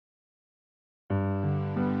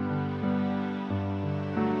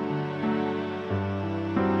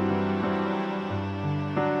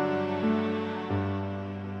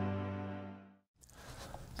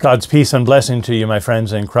God's peace and blessing to you, my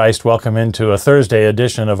friends in Christ. Welcome into a Thursday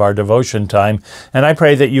edition of our devotion time. And I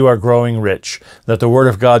pray that you are growing rich, that the Word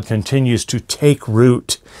of God continues to take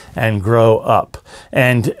root and grow up.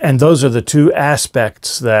 And those are the two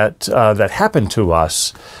aspects that happen to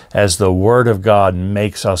us as the Word of God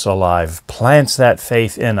makes us alive, plants that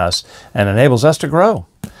faith in us, and enables us to grow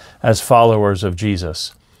as followers of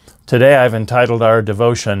Jesus. Today I've entitled our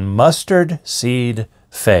devotion, Mustard Seed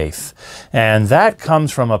Faith. And that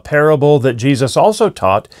comes from a parable that Jesus also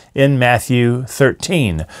taught in Matthew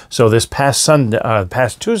 13. So this past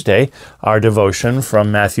Tuesday, our devotion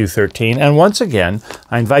from Matthew 13. And once again,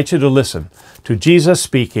 I invite you to listen to Jesus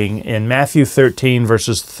speaking in Matthew 13,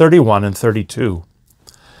 verses 31 and 32.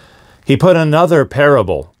 He put another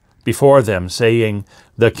parable before them, saying,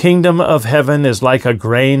 "The kingdom of heaven is like a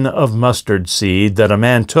grain of mustard seed that a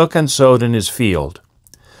man took and sowed in his field.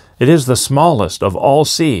 It is the smallest of all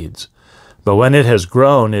seeds, but when it has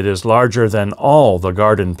grown, it is larger than all the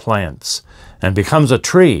garden plants, and becomes a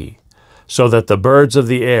tree, so that the birds of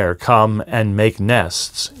the air come and make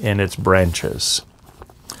nests in its branches."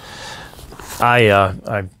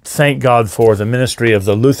 I thank God for the ministry of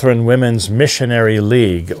the Lutheran Women's Missionary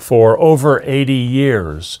League. For over 80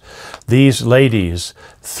 years, these ladies,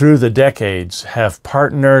 through the decades, have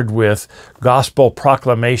partnered with gospel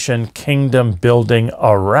proclamation, kingdom building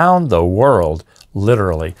around the world,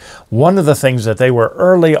 literally. One of the things that they were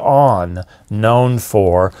early on known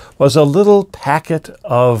for was a little packet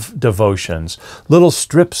of devotions, little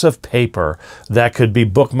strips of paper that could be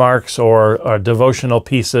bookmarks or devotional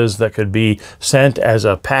pieces that could be sent as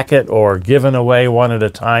a packet or given away one at a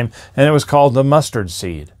time, and it was called the mustard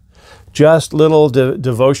seed. Just little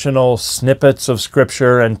devotional snippets of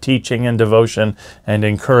Scripture and teaching and devotion and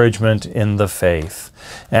encouragement in the faith.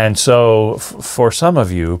 And so for some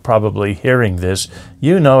of you probably hearing this,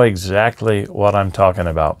 you know exactly what I'm talking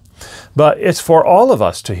about. But it's for all of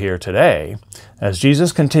us to hear today, as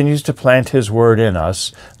Jesus continues to plant His Word in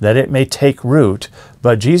us, that it may take root.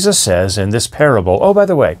 But Jesus says in this parable, oh, by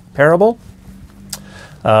the way, parable?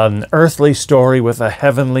 An earthly story with a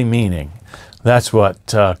heavenly meaning. That's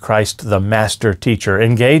what Christ, the Master Teacher,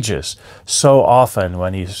 engages so often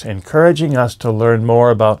when He's encouraging us to learn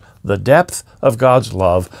more about the depth of God's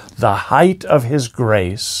love, the height of His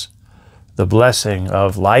grace, the blessing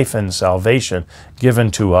of life and salvation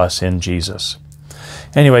given to us in Jesus.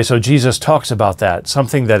 Anyway, so Jesus talks about that,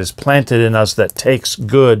 something that is planted in us that takes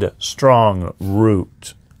good, strong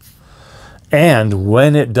root. And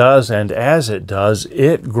when it does, and as it does,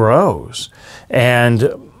 it grows.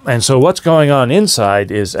 And so what's going on inside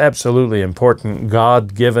is absolutely important,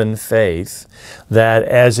 God-given faith that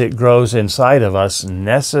as it grows inside of us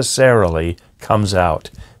necessarily comes out.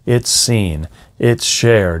 It's seen, it's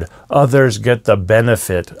shared, others get the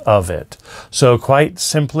benefit of it. So quite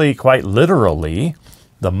simply, quite literally,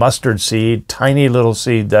 the mustard seed, tiny little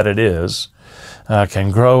seed that it is, can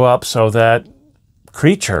grow up so that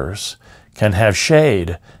creatures can have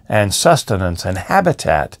shade and sustenance and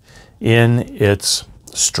habitat in its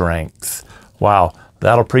strength. Wow,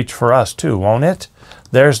 that'll preach for us too, won't it?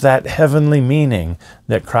 There's that heavenly meaning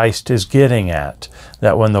that Christ is getting at,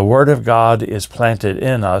 that when the Word of God is planted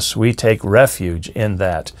in us, we take refuge in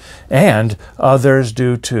that. And others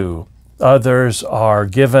do too. Others are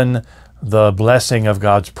given the blessing of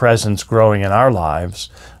God's presence growing in our lives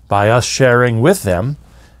by us sharing with them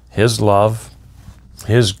His love,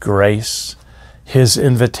 His grace, His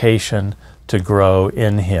invitation to grow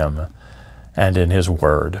in Him and in His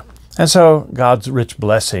Word. And so God's rich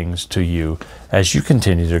blessings to you as you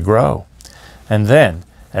continue to grow. And then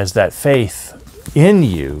as that faith in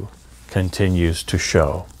you continues to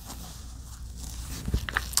show.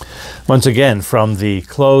 Once again, from the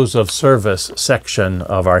close of service section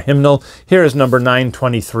of our hymnal, here is number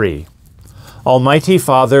 923. Almighty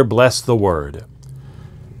Father, bless the Word,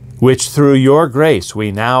 which through your grace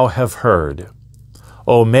we now have heard.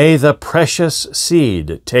 O may the precious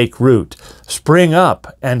seed take root, spring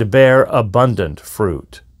up, and bear abundant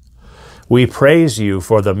fruit. We praise you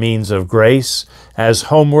for the means of grace, as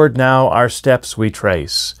homeward now our steps we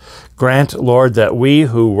trace. Grant, Lord, that we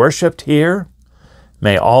who worshipped here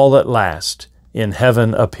may all at last in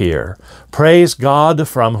heaven appear. Praise God,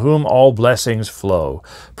 from whom all blessings flow.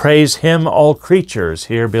 Praise Him, all creatures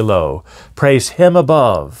here below. Praise Him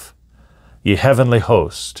above, ye heavenly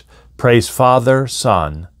host. Praise Father,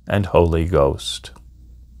 Son, and Holy Ghost.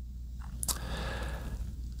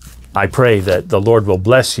 I pray that the Lord will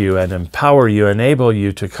bless you and empower you, enable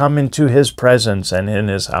you to come into His presence and in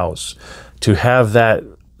His house, to have that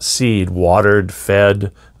seed watered,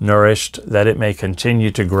 fed, nourished, that it may continue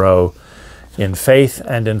to grow in faith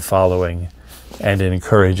and in following, and in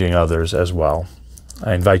encouraging others as well.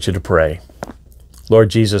 I invite you to pray. Lord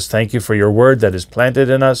Jesus, thank you for your word that is planted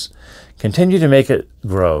in us. Continue to make it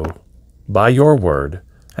grow by your word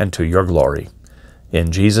and to your glory.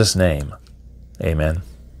 In Jesus' name, amen.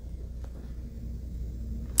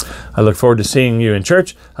 I look forward to seeing you in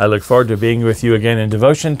church. I look forward to being with you again in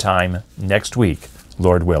devotion time next week,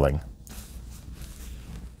 Lord willing.